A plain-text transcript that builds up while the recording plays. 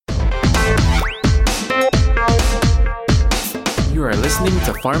You are listening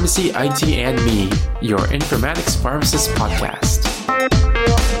to Pharmacy IT and Me, your informatics pharmacist podcast.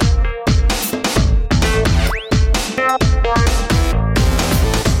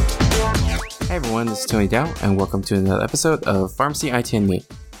 Hey everyone, this is Tony Dow, and welcome to another episode of Pharmacy IT and Me.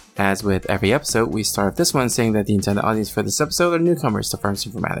 As with every episode, we start this one saying that the intended audience for this episode are newcomers to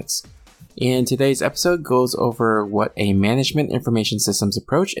pharmacy informatics. And today's episode goes over what a management information systems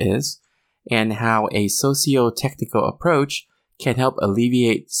approach is, and how a socio-technical approach can help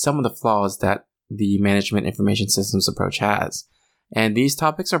alleviate some of the flaws that the management information systems approach has. And these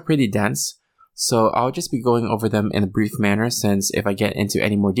topics are pretty dense, so I'll just be going over them in a brief manner, since if I get into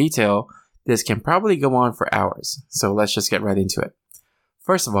any more detail, this can probably go on for hours. So let's just get right into it.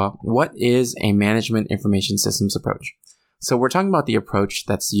 First of all, what is a management information systems approach? So we're talking about the approach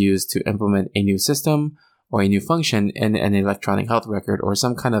that's used to implement a new system or a new function in an electronic health record or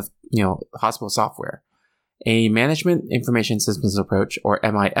some kind of, hospital software. A management information systems approach, or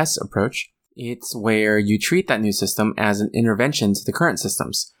MIS approach, it's where you treat that new system as an intervention to the current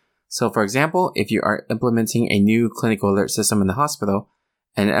systems. So for example, if you are implementing a new clinical alert system in the hospital,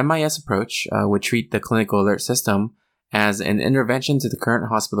 an MIS approach would treat the clinical alert system as an intervention to the current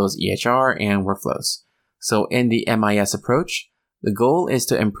hospital's EHR and workflows. So in the MIS approach, the goal is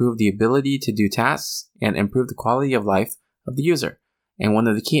to improve the ability to do tasks and improve the quality of life of the user. And one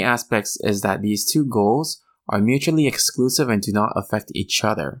of the key aspects is that these two goals are mutually exclusive and do not affect each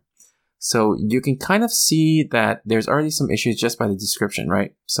other. So you can kind of see that there's already some issues just by the description,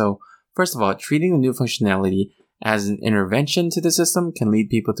 right? So first of all, treating the new functionality as an intervention to the system can lead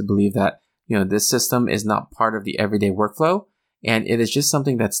people to believe that, this system is not part of the everyday workflow, and it is just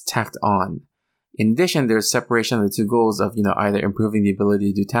something that's tacked on. In addition, there's separation of the two goals of, either improving the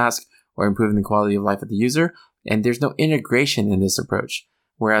ability to do tasks or improving the quality of life of the user, and there's no integration in this approach.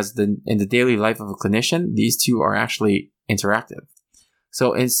 Whereas in the daily life of a clinician, these two are actually interactive.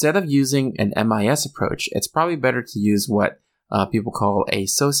 So instead of using an MIS approach, it's probably better to use what people call a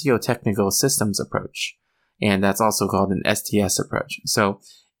socio-technical systems approach. And that's also called an STS approach. So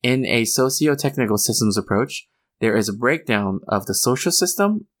in a socio-technical systems approach, there is a breakdown of the social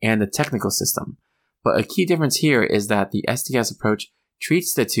system and the technical system. But a key difference here is that the STS approach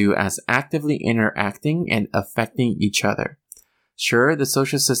treats the two as actively interacting and affecting each other. Sure, the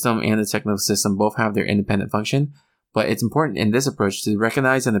social system and the technical system both have their independent function, but it's important in this approach to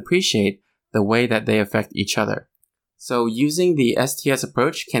recognize and appreciate the way that they affect each other. So using the STS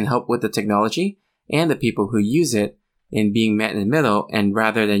approach can help with the technology and the people who use it in being met in the middle, and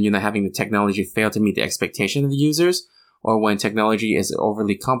rather than having the technology fail to meet the expectation of the users, or when technology is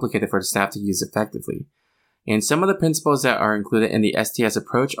overly complicated for the staff to use effectively. And some of the principles that are included in the STS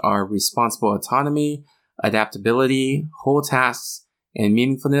approach are responsible autonomy, adaptability, whole tasks, and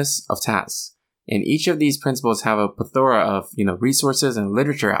meaningfulness of tasks. And each of these principles have a plethora of, resources and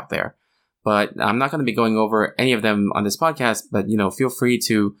literature out there. But I'm not going to be going over any of them on this podcast, but, feel free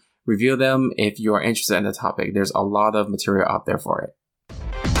to review them if you are interested in the topic. There's a lot of material out there for it.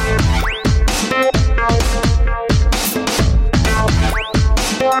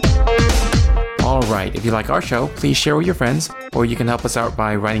 Alright, if you like our show, please share with your friends, or you can help us out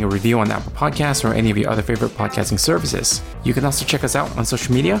by writing a review on Apple Podcasts or any of your other favorite podcasting services. You can also check us out on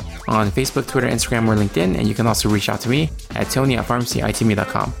social media, on Facebook, Twitter, Instagram, or LinkedIn, and you can also reach out to me at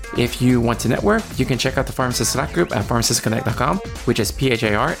tony@pharmacyitme.com. If you want to network, you can check out the Pharmacist Slack group at pharmacistconnect.com, which is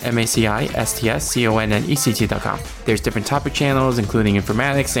PHARMACISTSCONNECT.com. There's different topic channels, including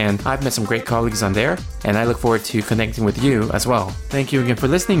informatics, and I've met some great colleagues on there, and I look forward to connecting with you as well. Thank you again for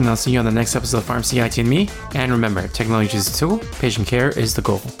listening, and I'll see you on the next episode of Pharmacy IT and Me. And remember, technology is a tool, patient care is the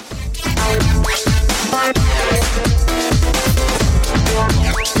goal.